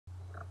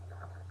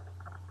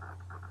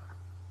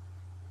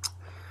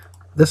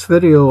This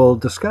video will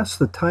discuss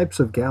the types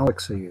of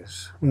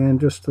galaxies and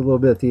just a little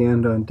bit at the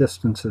end on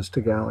distances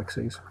to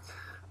galaxies.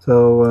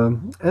 So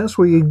as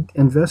we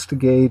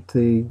investigate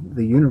the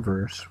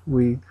universe,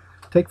 we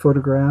take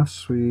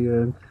photographs.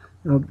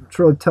 It's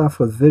really tough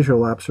with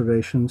visual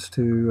observations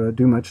to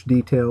do much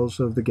details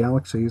of the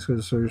galaxies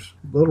because there's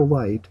little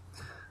light.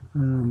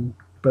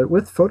 But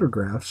with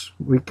photographs,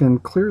 we can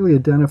clearly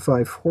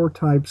identify four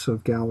types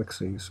of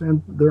galaxies,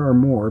 and there are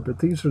more, but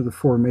these are the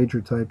four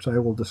major types I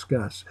will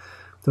discuss.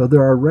 So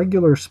there are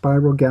regular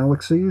spiral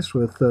galaxies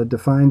with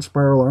defined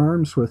spiral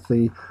arms with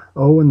the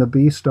O and the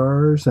B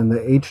stars and the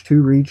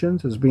H2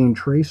 regions as being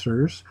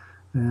tracers,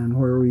 and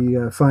where we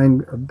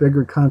find a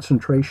bigger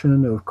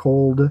concentration of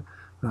cold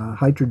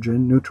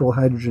hydrogen, neutral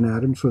hydrogen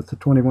atoms with the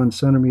 21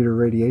 centimeter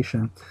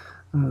radiation.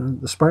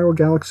 The spiral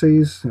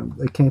galaxies,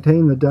 they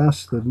contain the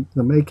dust,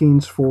 the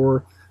makings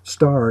for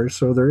stars,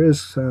 so there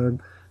is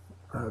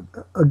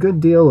a good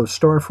deal of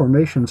star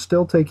formation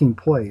still taking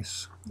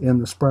place in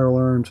the spiral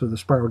arms of the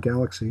spiral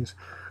galaxies.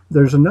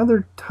 There's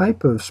another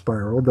type of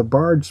spiral, the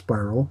barred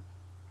spiral,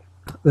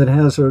 that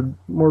has a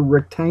more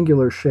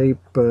rectangular shape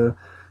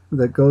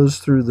that goes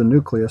through the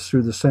nucleus,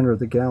 through the center of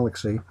the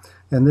galaxy,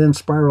 and then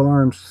spiral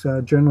arms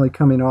generally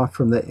coming off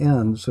from the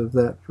ends of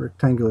that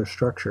rectangular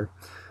structure.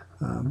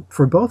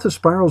 For both the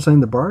spirals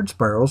and the barred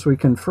spirals, we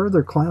can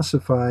further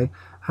classify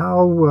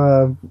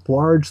how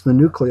large the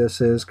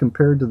nucleus is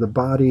compared to the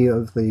body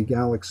of the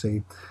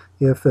galaxy.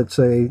 If it's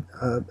an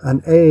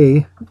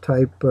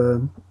A-type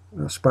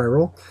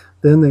spiral,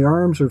 then the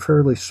arms are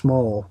fairly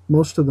small.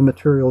 Most of the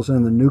materials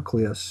in the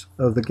nucleus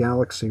of the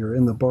galaxy are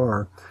in the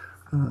bar.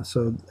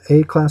 So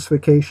A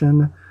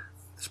classification,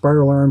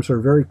 spiral arms are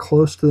very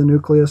close to the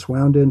nucleus,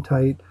 wound in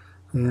tight,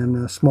 and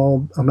a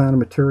small amount of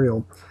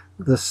material.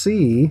 The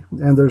C,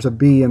 and there's a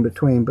B in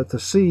between, but the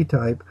C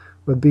type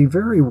would be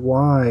very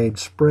wide,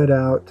 spread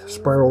out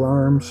spiral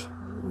arms,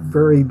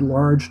 very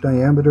large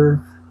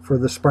diameter for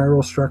the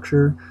spiral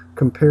structure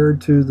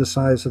compared to the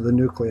size of the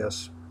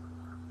nucleus.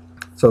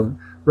 So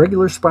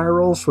regular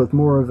spirals with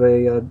more of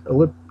a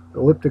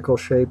elliptical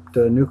shaped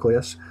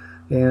nucleus,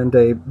 and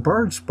a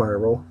barred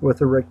spiral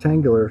with a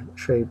rectangular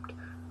shaped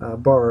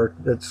bar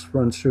that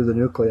runs through the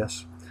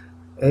nucleus.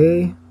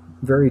 A,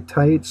 very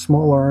tight,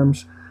 small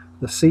arms.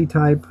 The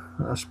C-type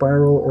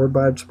spiral or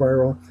barred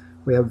spiral,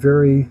 we have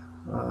very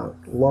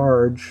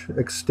large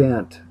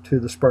extent to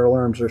the spiral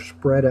arms. They're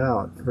spread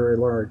out, very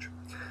large.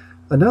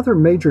 Another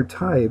major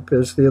type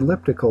is the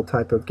elliptical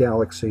type of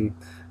galaxy,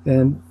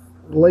 and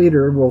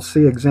later we'll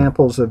see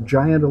examples of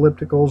giant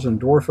ellipticals and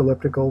dwarf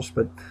ellipticals,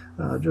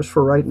 but just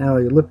for right now,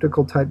 the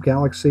elliptical type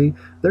galaxy,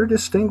 they're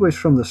distinguished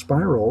from the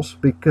spirals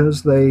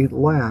because they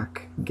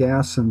lack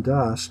gas and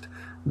dust.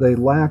 They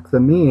lack the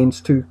means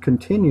to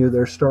continue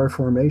their star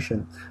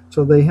formation.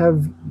 So they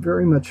have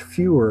very much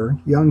fewer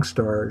young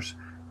stars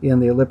in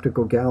the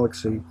elliptical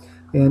galaxy.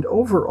 And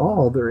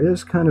overall, there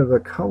is kind of a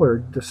color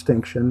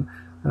distinction.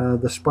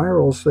 The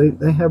spirals,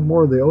 they have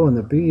more of the O and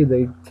the B.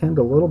 They tend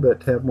a little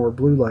bit to have more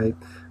blue light.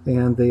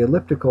 And the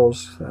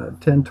ellipticals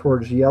tend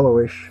towards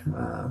yellowish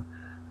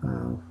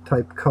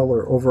type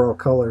color, overall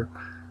color.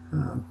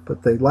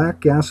 But they lack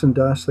gas and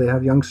dust. They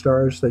have young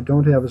stars. They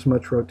don't have as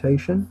much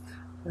rotation.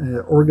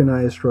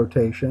 Organized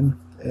rotation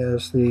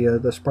as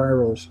the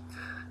spirals.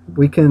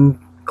 We can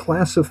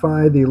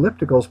classify the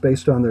ellipticals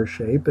based on their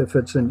shape. If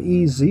it's an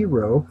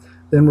E0,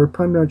 then we're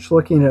pretty much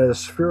looking at a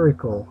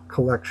spherical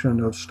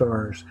collection of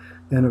stars.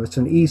 And if it's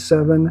an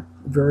E7,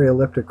 very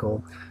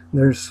elliptical.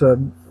 There's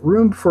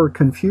room for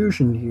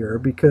confusion here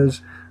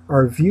because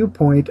our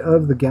viewpoint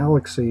of the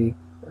galaxy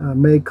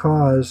may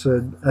cause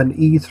an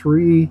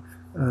E3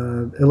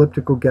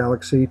 elliptical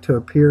galaxy to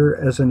appear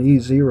as an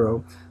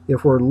E0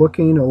 if we're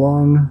looking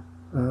along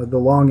the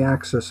long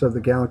axis of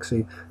the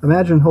galaxy.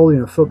 Imagine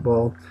holding a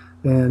football,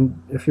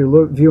 and if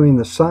you're viewing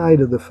the side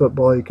of the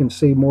football, you can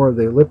see more of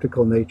the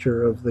elliptical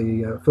nature of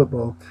the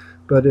football.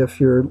 But if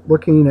you're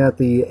looking at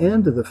the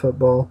end of the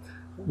football,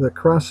 the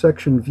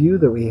cross-section view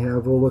that we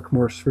have will look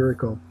more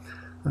spherical.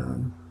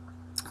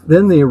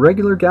 Then the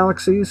irregular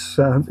galaxies,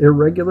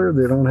 irregular,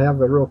 they don't have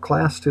a real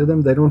class to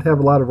them. They don't have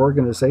a lot of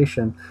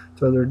organization,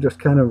 so they're just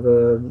kind of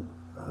a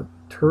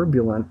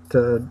turbulent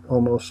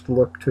almost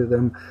look to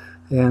them.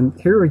 And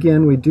here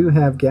again, we do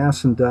have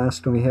gas and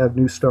dust, and we have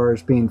new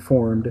stars being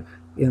formed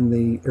in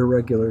the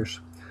irregulars.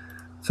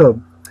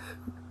 So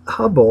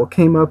Hubble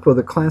came up with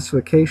a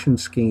classification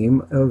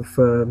scheme of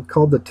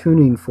called the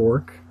tuning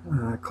fork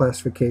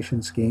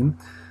classification scheme,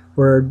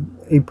 where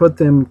he put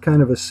them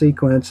kind of a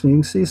sequence, and you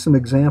can see some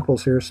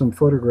examples here, some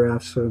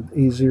photographs of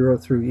E0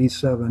 through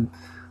E7.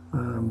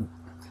 And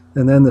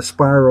then the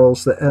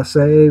spirals, the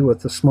SA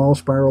with the small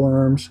spiral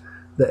arms,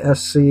 the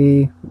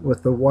SC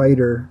with the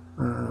wider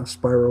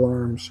spiral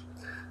arms,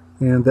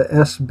 and the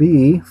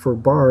SB for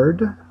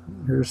barred.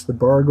 Here's the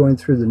bar going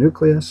through the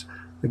nucleus.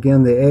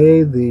 Again, the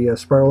A, the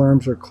spiral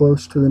arms are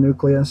close to the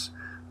nucleus.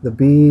 The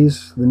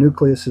B's, the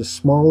nucleus is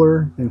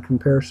smaller in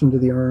comparison to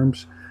the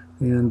arms.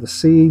 And the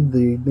C,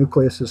 the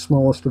nucleus is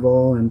smallest of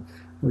all, and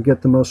we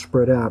get the most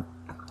spread out.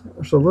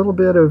 There's a little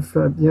bit of,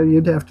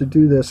 you'd have to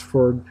do this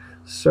for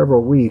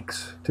several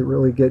weeks to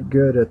really get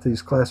good at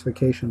these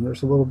classifications.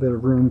 There's a little bit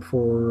of room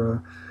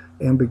for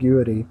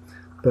ambiguity.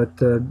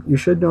 But you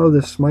should know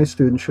this, my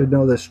students should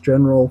know this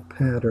general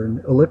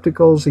pattern.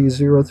 Ellipticals,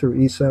 E0 through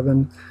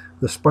E7.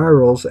 The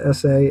spirals,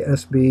 SA,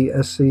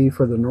 SB, SC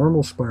for the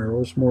normal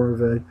spirals, more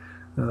of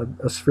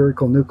a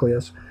spherical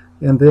nucleus.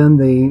 And then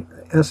the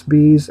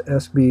SBs,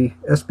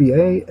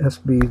 SBA,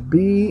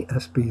 SBB,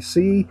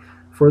 SBC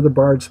for the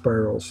barred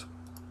spirals.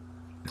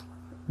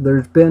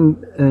 There's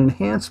been an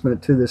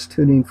enhancement to this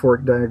tuning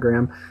fork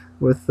diagram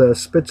with the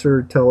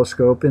Spitzer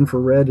telescope,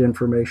 infrared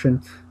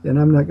information, and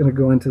I'm not going to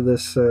go into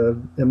this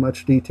in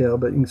much detail,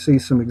 but you can see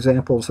some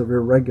examples of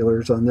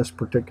irregulars on this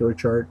particular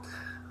chart.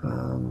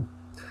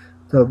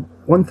 The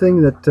one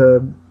thing that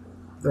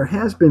there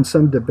has been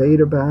some debate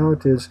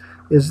about is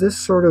this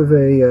sort of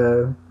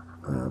a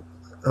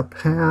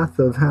path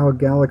of how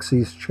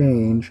galaxies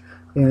change,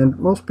 and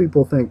most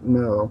people think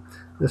no,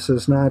 this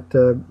is not,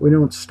 we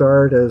don't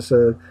start as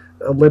a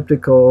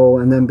elliptical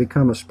and then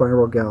become a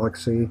spiral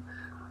galaxy.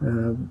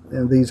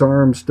 And these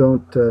arms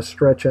don't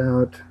stretch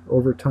out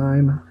over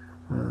time,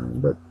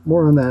 but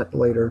more on that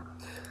later.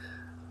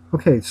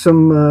 Okay,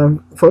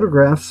 some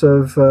photographs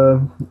of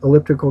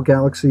elliptical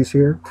galaxies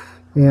here.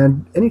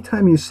 And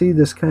anytime you see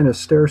this kind of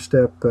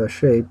stair-step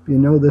shape, you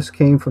know this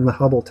came from the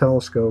Hubble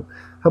Telescope.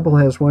 Hubble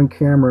has one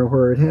camera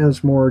where it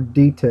has more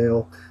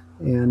detail,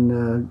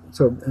 and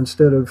so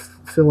instead of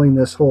filling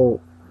this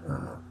whole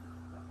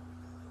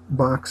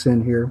box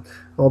in here,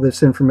 all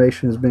this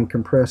information has been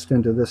compressed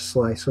into this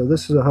slice. So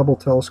this is a Hubble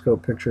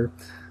Telescope picture,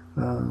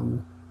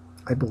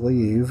 I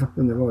believe,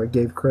 and I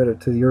gave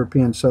credit to the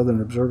European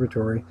Southern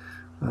Observatory.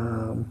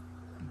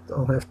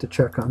 I'll have to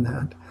check on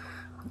that.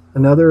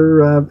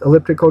 Another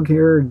elliptical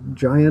here,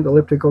 giant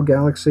elliptical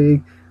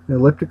galaxy. The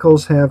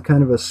ellipticals have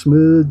kind of a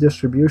smooth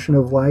distribution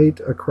of light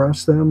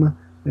across them,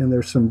 and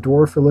there's some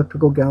dwarf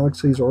elliptical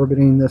galaxies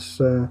orbiting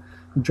this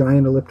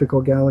giant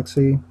elliptical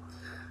galaxy.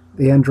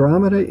 The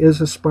Andromeda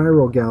is a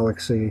spiral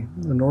galaxy,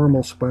 a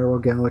normal spiral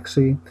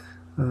galaxy,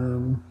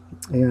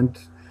 and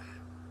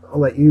I'll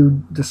let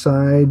you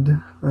decide,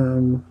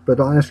 but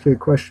I'll ask you a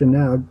question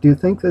now. Do you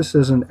think this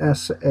is an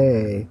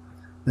SA?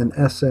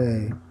 An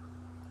SA?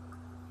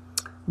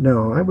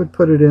 No, I would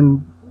put it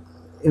in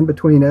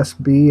between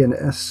SB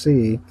and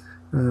SC.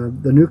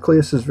 The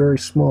nucleus is very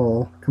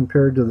small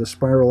compared to the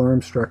spiral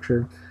arm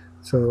structure,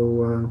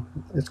 so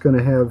it's going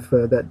to have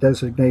that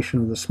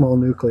designation of the small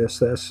nucleus,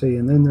 the SC,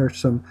 and then there's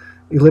some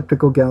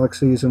elliptical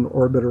galaxies in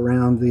orbit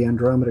around the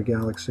Andromeda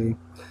galaxy.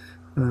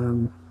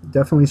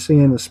 Definitely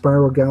seeing a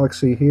spiral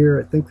galaxy here.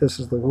 I think this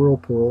is the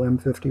Whirlpool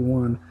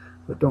M51,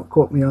 but don't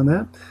quote me on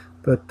that.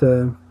 But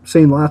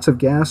seeing lots of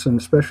gas, and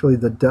especially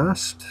the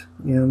dust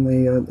in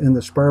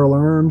the spiral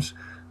arms,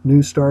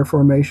 new star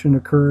formation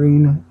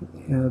occurring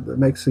that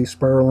makes these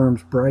spiral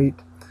arms bright.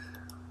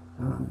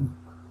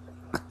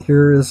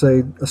 Here is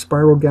a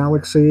spiral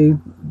galaxy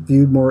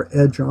viewed more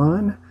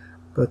edge-on,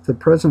 but the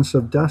presence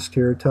of dust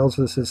here tells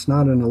us it's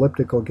not an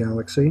elliptical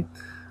galaxy.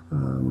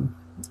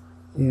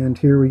 And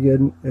here we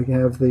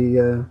have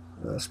the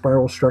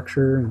spiral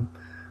structure,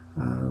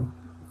 and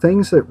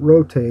things that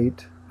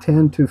rotate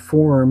tend to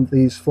form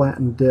these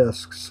flattened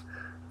disks.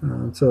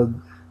 So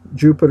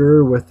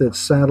Jupiter with its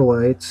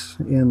satellites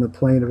in the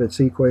plane of its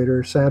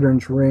equator,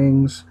 Saturn's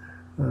rings,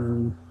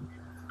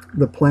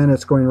 the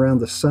planets going around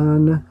the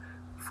sun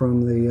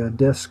from the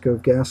disk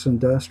of gas and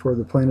dust where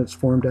the planets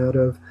formed out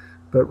of.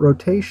 But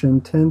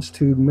rotation tends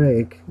to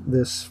make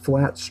this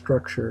flat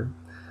structure.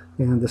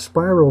 And the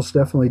spirals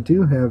definitely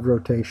do have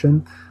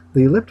rotation.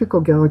 The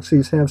elliptical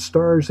galaxies have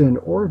stars in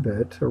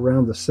orbit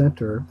around the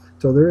center,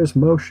 so there is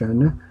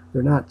motion.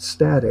 They're not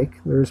static,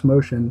 there is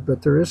motion,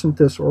 but there isn't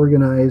this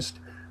organized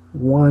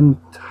one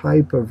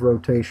type of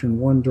rotation,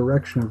 one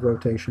direction of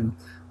rotation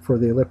for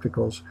the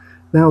ellipticals.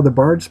 Now the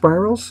barred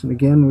spirals, and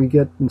again we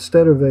get,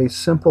 instead of a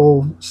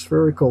simple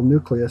spherical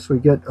nucleus, we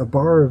get a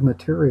bar of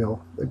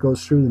material that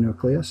goes through the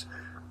nucleus,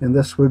 and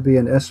this would be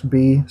an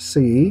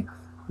SBC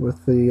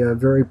with the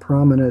very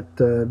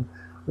prominent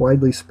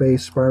widely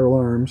spaced spiral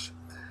arms.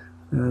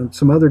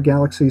 Some other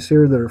galaxies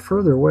here that are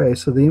further away,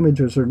 so the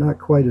images are not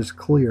quite as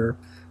clear,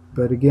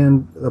 but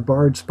again, a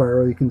barred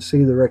spiral, you can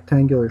see the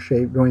rectangular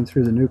shape going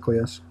through the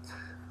nucleus.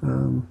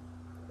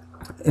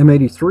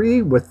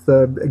 M83 with,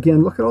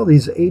 again, look at all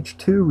these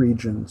H2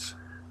 regions.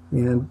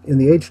 And in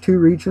the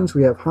H2 regions,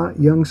 we have hot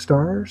young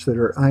stars that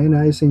are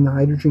ionizing the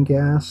hydrogen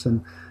gas,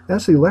 and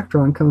as the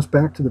electron comes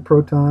back to the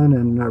proton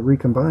and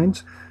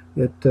recombines,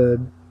 it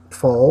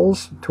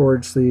falls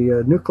towards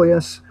the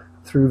nucleus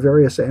through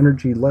various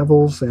energy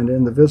levels, and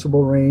in the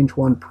visible range,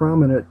 one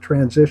prominent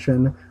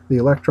transition the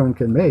electron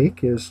can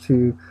make is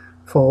to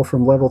fall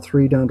from level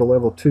 3 down to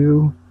level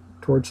 2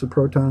 towards the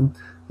proton,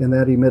 and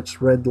that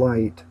emits red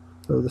light.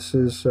 So this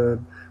is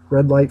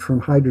red light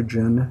from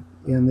hydrogen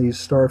in these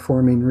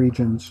star-forming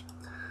regions.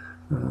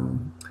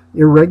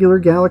 Irregular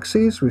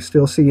galaxies, we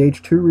still see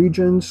H2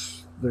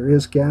 regions. There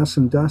is gas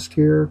and dust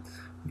here.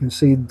 You can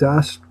see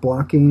dust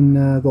blocking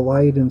the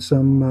light in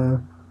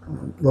some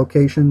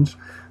locations,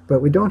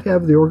 but we don't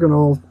have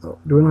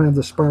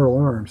the spiral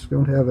arms. We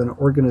don't have an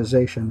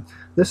organization.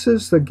 This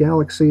is the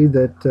galaxy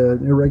that,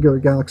 irregular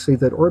galaxy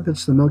that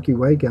orbits the Milky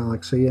Way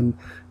galaxy, and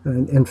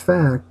in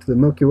fact, the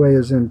Milky Way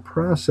is in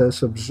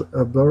process of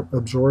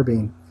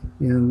absorbing,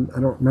 in,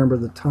 I don't remember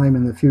the time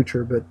in the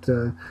future, but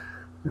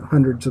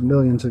hundreds of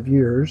millions of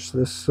years,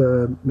 this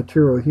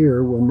material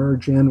here will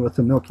merge in with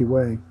the Milky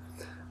Way.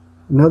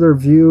 Another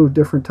view,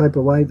 different type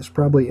of light, is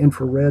probably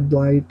infrared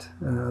light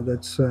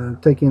that's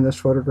taking this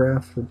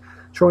photograph,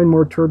 showing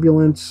more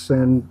turbulence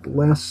and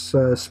less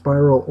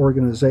spiral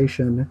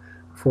organization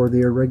for the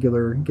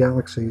irregular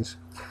galaxies.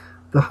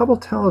 The Hubble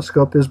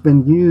Telescope has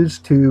been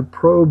used to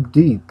probe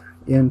deep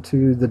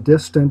into the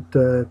distant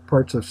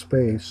parts of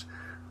space.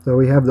 So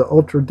we have the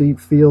ultra deep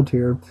field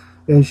here.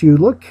 As you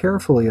look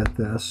carefully at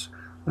this,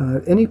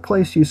 any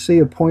place you see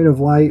a point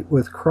of light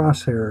with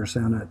crosshairs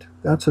in it,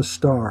 that's a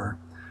star.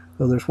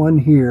 So there's one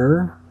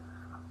here,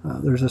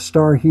 there's a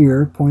star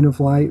here, point of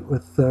light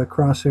with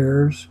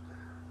crosshairs.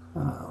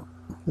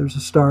 There's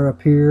a star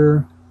up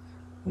here,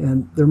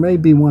 and there may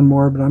be one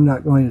more, but I'm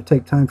not going to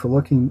take time for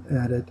looking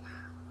at it.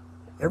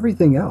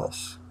 Everything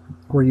else,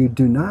 where you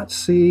do not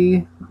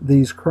see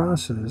these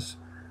crosses,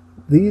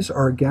 these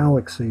are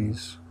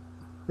galaxies.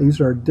 These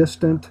are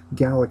distant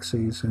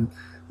galaxies, and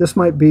this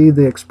might be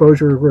the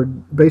exposure where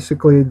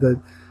basically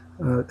the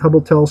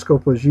Hubble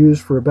Telescope was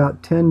used for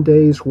about 10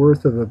 days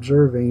worth of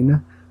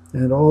observing,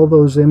 and all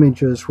those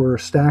images were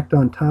stacked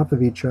on top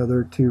of each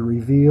other to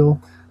reveal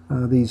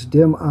these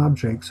dim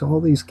objects,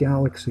 all these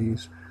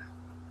galaxies.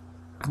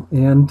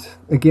 And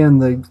again,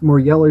 the more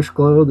yellowish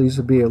glow, these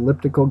would be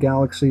elliptical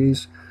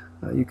galaxies.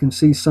 You can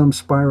see some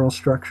spiral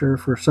structure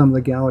for some of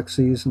the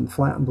galaxies and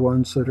flattened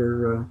ones that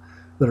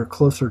are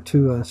closer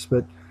to us.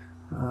 But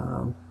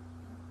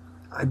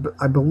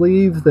I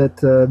believe that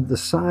the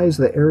size,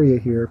 the area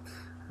here,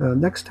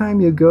 next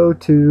time you go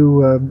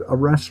to a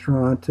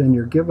restaurant and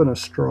you're given a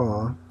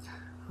straw,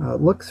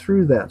 look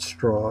through that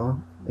straw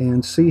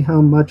and see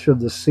how much of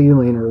the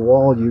ceiling or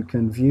wall you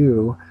can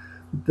view.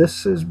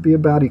 This is be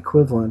about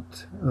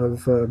equivalent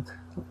of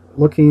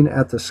looking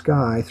at the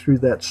sky through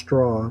that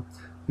straw,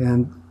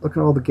 and look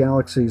at all the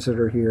galaxies that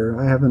are here.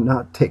 I haven't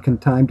not taken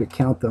time to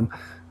count them,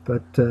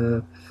 but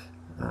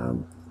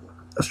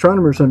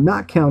astronomers have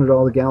not counted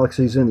all the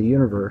galaxies in the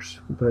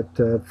universe, but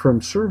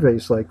from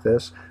surveys like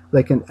this,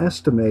 they can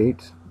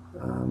estimate,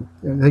 and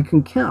they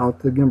can count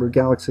the number of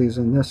galaxies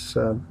in this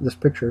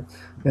picture,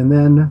 and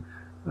then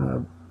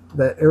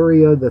that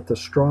area that the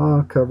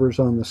straw covers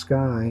on the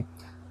sky,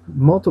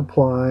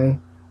 multiply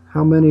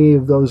how many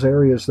of those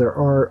areas there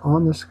are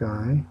on the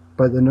sky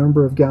by the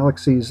number of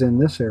galaxies in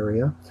this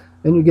area,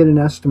 and you get an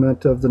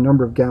estimate of the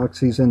number of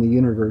galaxies in the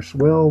universe,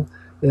 well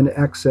in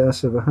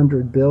excess of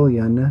 100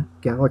 billion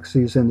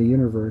galaxies in the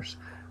universe,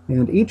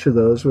 and each of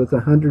those with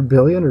 100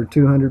 billion or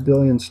 200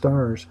 billion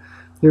stars.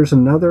 Here's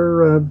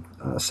another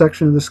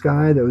section of the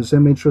sky that was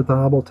imaged with the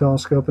Hubble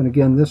telescope, and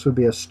again, this would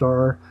be a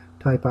star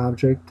type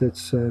object.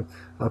 It's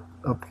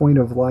a point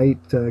of light,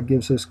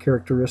 gives us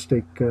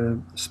characteristic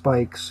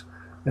spikes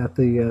at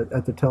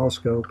the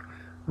telescope.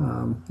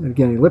 And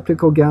again,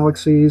 elliptical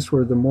galaxies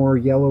where the more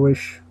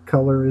yellowish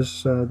color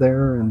is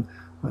there, and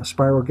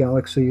spiral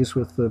galaxies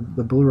with the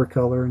bluer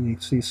color, and you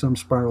see some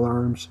spiral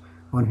arms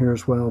on here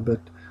as well.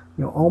 But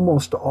you know,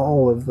 almost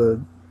all of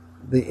the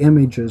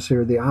images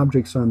here, the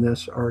objects on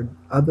this, are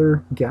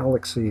other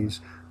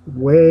galaxies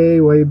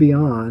way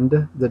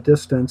beyond the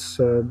distance,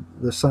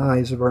 the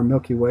size of our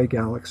Milky Way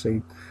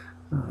galaxy.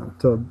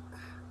 So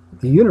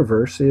the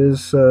universe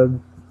is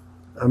an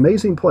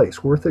amazing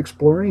place, worth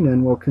exploring,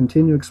 and we'll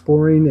continue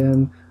exploring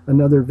in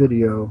another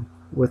video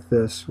with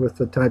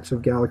the types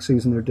of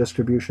galaxies and their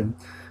distribution.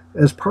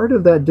 As part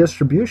of that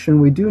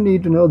distribution, we do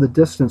need to know the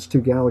distance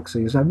to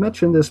galaxies. I've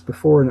mentioned this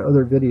before in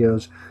other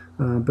videos,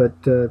 but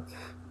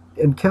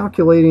in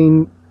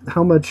calculating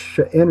how much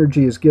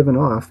energy is given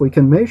off, we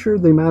can measure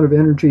the amount of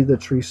energy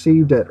that's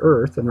received at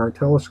Earth in our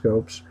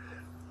telescopes.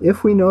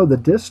 If we know the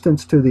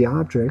distance to the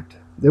object,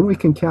 then we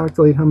can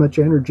calculate how much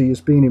energy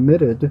is being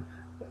emitted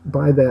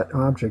by that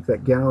object,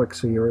 that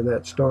galaxy or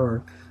that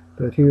star.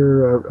 But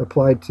here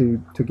applied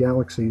to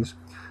galaxies.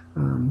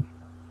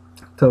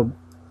 So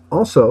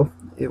also,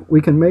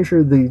 we can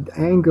measure the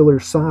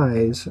angular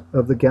size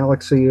of the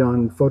galaxy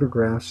on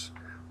photographs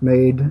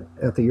made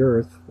at the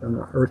Earth,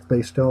 on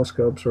Earth-based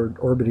telescopes or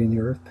orbiting the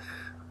Earth.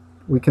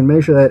 We can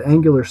measure that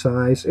angular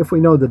size. If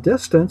we know the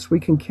distance, we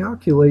can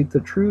calculate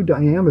the true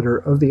diameter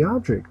of the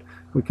object.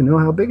 We can know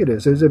how big it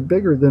is. Is it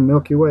bigger than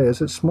Milky Way?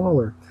 Is it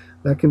smaller?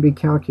 That can be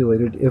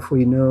calculated if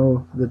we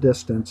know the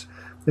distance.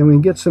 Then we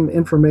can get some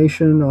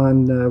information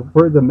on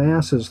where the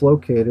mass is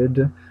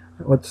located.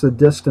 What's the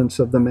distance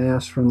of the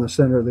mass from the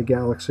center of the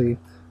galaxy?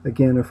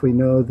 Again, if we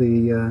know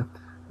the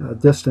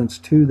distance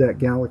to that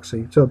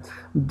galaxy. So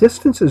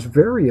distance is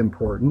very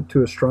important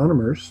to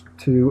astronomers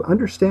to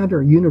understand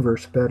our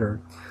universe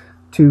better.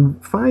 To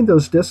find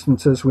those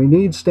distances, we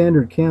need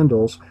standard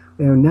candles,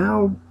 and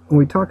now when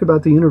we talk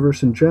about the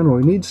universe in general,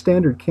 we need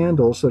standard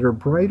candles that are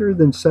brighter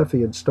than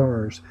Cepheid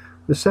stars.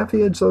 The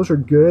Cepheids, those are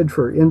good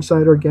for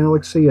inside our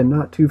galaxy and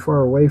not too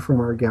far away from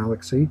our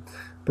galaxy,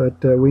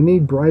 but we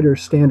need brighter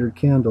standard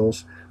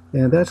candles,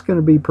 and that's going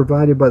to be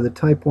provided by the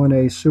Type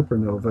 1a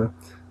supernova.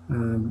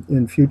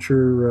 In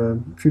future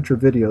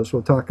videos,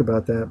 we'll talk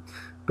about that.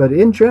 But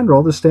in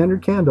general, the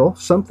standard candle,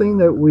 something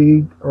that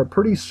we are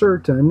pretty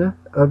certain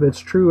of its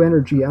true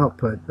energy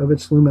output, of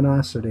its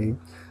luminosity.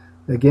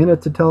 Again,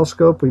 at the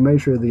telescope, we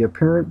measure the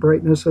apparent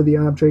brightness of the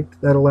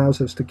object. That allows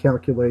us to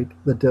calculate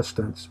the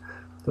distance.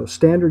 So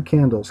standard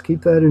candles,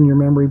 keep that in your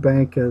memory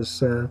bank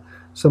as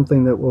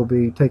something that we'll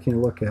be taking a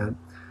look at.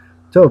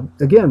 So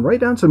again, write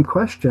down some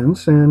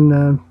questions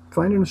and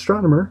find an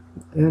astronomer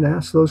and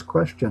ask those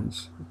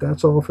questions.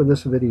 That's all for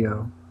this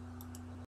video.